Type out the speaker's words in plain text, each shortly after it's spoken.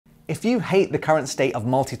If you hate the current state of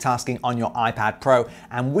multitasking on your iPad Pro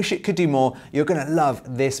and wish it could do more, you're going to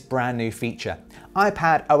love this brand new feature.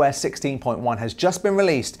 iPadOS 16.1 has just been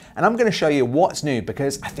released, and I'm going to show you what's new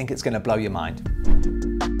because I think it's going to blow your mind.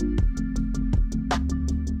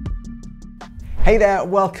 Hey there,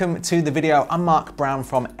 welcome to the video. I'm Mark Brown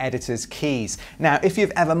from Editor's Keys. Now, if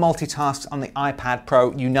you've ever multitasked on the iPad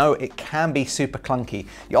Pro, you know it can be super clunky.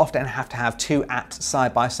 You often have to have two apps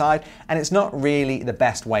side by side, and it's not really the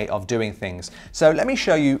best way of doing things. So let me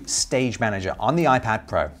show you Stage Manager on the iPad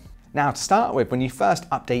Pro. Now, to start with, when you first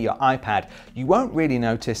update your iPad, you won't really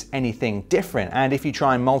notice anything different. And if you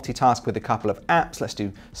try and multitask with a couple of apps, let's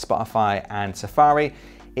do Spotify and Safari,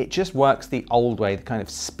 it just works the old way, the kind of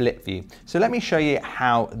split view. So let me show you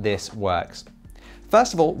how this works.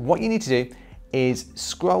 First of all, what you need to do is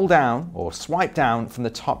scroll down or swipe down from the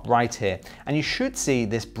top right here, and you should see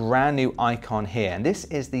this brand new icon here, and this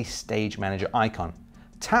is the Stage Manager icon.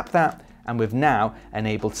 Tap that, and we've now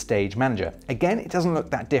enabled Stage Manager. Again, it doesn't look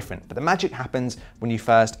that different, but the magic happens when you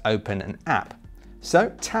first open an app.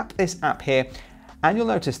 So tap this app here, and you'll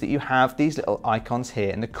notice that you have these little icons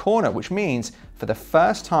here in the corner, which means for the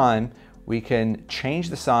first time, we can change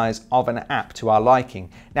the size of an app to our liking.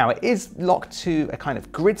 Now, it is locked to a kind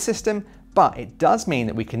of grid system, but it does mean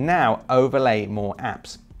that we can now overlay more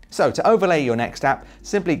apps. So to overlay your next app,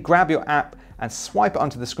 simply grab your app and swipe it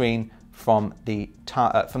onto the screen from the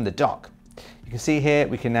dock. You can see here,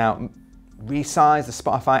 we can now resize the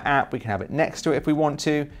Spotify app. We can have it next to it if we want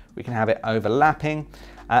to. We can have it overlapping.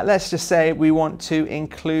 Let's just say we want to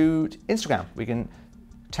include Instagram. We can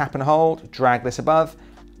tap and hold, drag this above,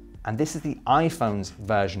 and this is the iPhone's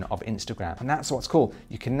version of Instagram. And that's what's cool.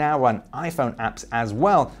 You can now run iPhone apps as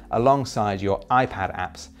well alongside your iPad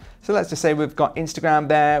apps. So let's just say we've got Instagram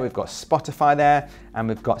there, we've got Spotify there, and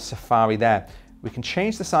we've got Safari there. We can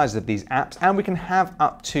change the size of these apps, and we can have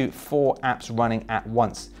up to 4 apps running at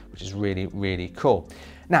once, which is really, really cool.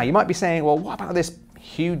 Now, you might be saying, well, what about this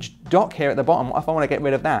huge dock here at the bottom? What if I want to get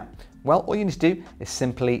rid of that? Well, all you need to do is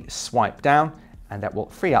simply swipe down, and that will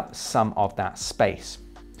free up some of that space.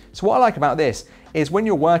 So what I like about this is when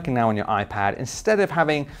you're working now on your iPad, instead of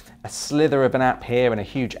having a slither of an app here and a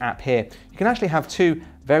huge app here, you can actually have 2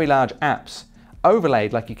 very large apps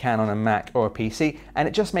overlaid like you can on a Mac or a PC, and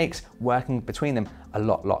it just makes working between them a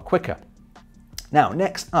lot quicker. Now,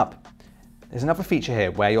 next up, there's another feature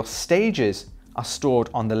here where your stages are stored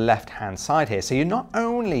on the left-hand side here. So you're not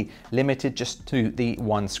only limited just to the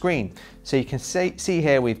one screen. So you can see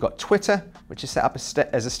here we've got Twitter, which is set up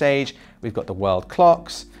as a stage. We've got the world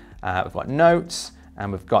clocks, we've got notes,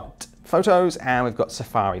 and we've got photos, and we've got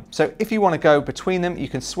Safari. So if you want to go between them, you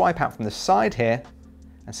can swipe out from the side here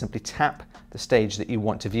and simply tap the stage that you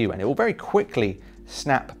want to view, and it will very quickly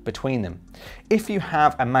snap between them. If you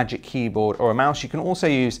have a Magic Keyboard or a mouse, you can also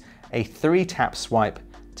use a 3-tap swipe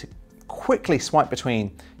to quickly swipe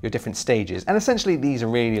between your different stages. And essentially these are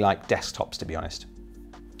really like desktops, to be honest.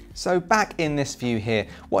 So back in this view here,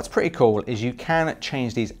 what's pretty cool is you can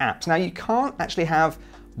change these apps. Now, you can't actually have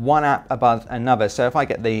one app above another. So if I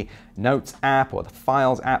get the Notes app or the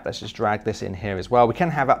Files app, let's just drag this in here as well. We can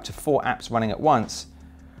have up to 4 apps running at once.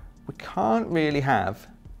 We can't really have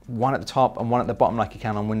one at the top and one at the bottom like you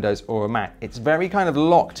can on Windows or a Mac. It's very kind of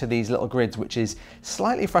locked to these little grids, which is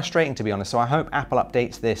slightly frustrating, to be honest. So I hope Apple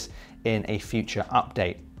updates this in a future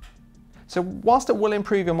update. So whilst it will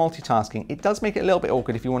improve your multitasking, it does make it a little bit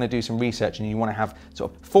awkward if you want to do some research and you want to have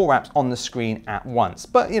sort of 4 apps on the screen at once.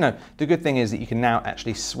 But you know, the good thing is that you can now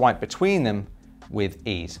actually swipe between them with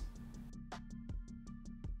ease.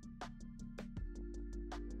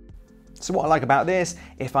 So what I like about this,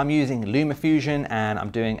 if I'm using LumaFusion and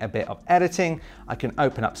I'm doing a bit of editing, I can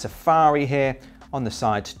open up Safari here on the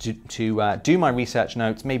side to do my research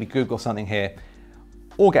notes, maybe Google something here,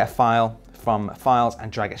 or get a file from Files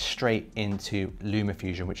and drag it straight into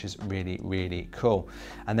LumaFusion, which is really, really cool.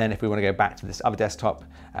 And then if we want to go back to this other desktop,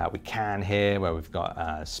 we can here where we've got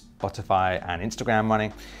Spotify and Instagram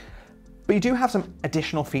running. But you do have some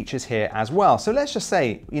additional features here as well. So let's just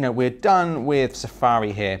say, you know, we're done with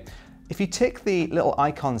Safari here. If you tick the little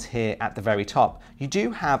icons here at the very top, you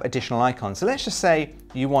do have additional icons. So let's just say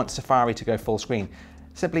you want Safari to go full screen.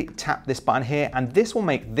 Simply tap this button here, and this will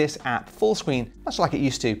make this app full screen, much like it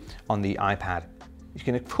used to on the iPad. You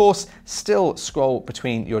can, of course, still scroll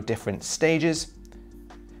between your different stages,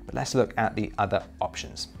 but let's look at the other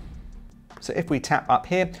options. So if we tap up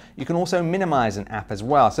here, you can also minimize an app as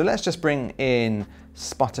well. So let's just bring in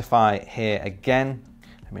Spotify here again.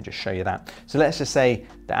 Let me just show you that. So let's just say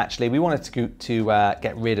that actually we wanted to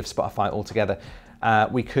get rid of Spotify altogether.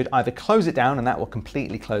 We could either close it down, and that will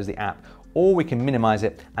completely close the app, or we can minimize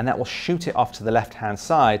it and that will shoot it off to the left-hand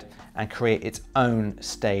side and create its own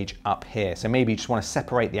stage up here. So maybe you just want to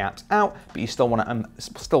separate the apps out, but you still want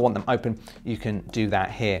them open. You can do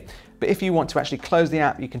that here. But if you want to actually close the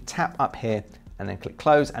app, you can tap up here and then click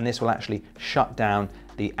close, and this will actually shut down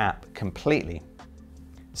the app completely.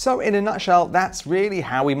 So in a nutshell, that's really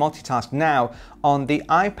how we multitask now on the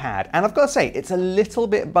iPad. And I've got to say, it's a little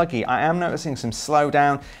bit buggy. I am noticing some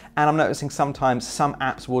slowdown, and I'm noticing sometimes some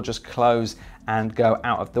apps will just close and go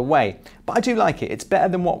out of the way. But I do like it. It's better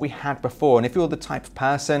than what we had before. And if you're the type of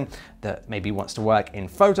person that maybe wants to work in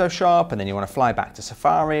Photoshop, and then you want to fly back to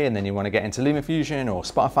Safari, and then you want to get into LumaFusion or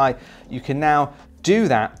Spotify, you can now do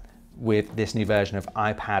that with this new version of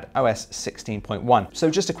iPadOS 16.1. So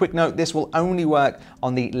just a quick note, this will only work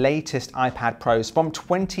on the latest iPad Pros from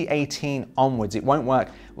 2018 onwards. It won't work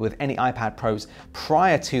with any iPad Pros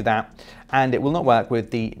prior to that, and it will not work with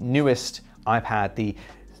the newest iPad, the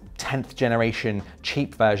 10th generation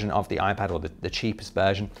cheap version of the iPad, or the cheapest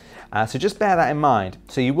version. So just bear that in mind.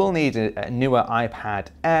 So you will need a newer iPad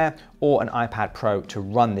Air or an iPad Pro to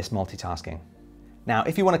run this multitasking. Now,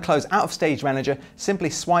 if you want to close out of Stage Manager,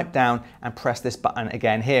 simply swipe down and press this button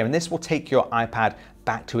again here, and this will take your iPad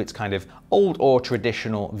back to its kind of old or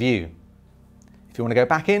traditional view. If you want to go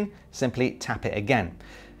back in, simply tap it again.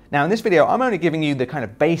 Now in this video, I'm only giving you the kind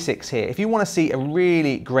of basics here. If you want to see a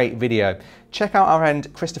really great video, check out our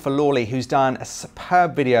friend Christopher Lawley, who's done a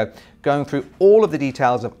superb video going through all of the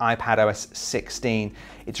details of iPadOS 16.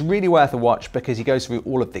 It's really worth a watch because he goes through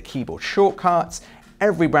all of the keyboard shortcuts,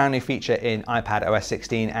 every brand new feature in iPadOS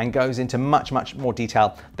 16, and goes into much more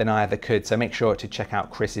detail than I ever could. So make sure to check out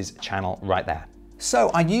Chris's channel right there. So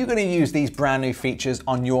are you going to use these brand new features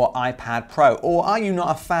on your iPad Pro, or are you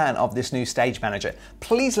not a fan of this new Stage Manager?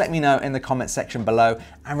 Please let me know in the comment section below.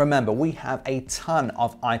 And remember, we have a ton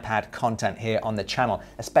of iPad content here on the channel,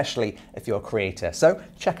 especially if you're a creator. So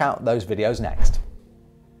check out those videos next.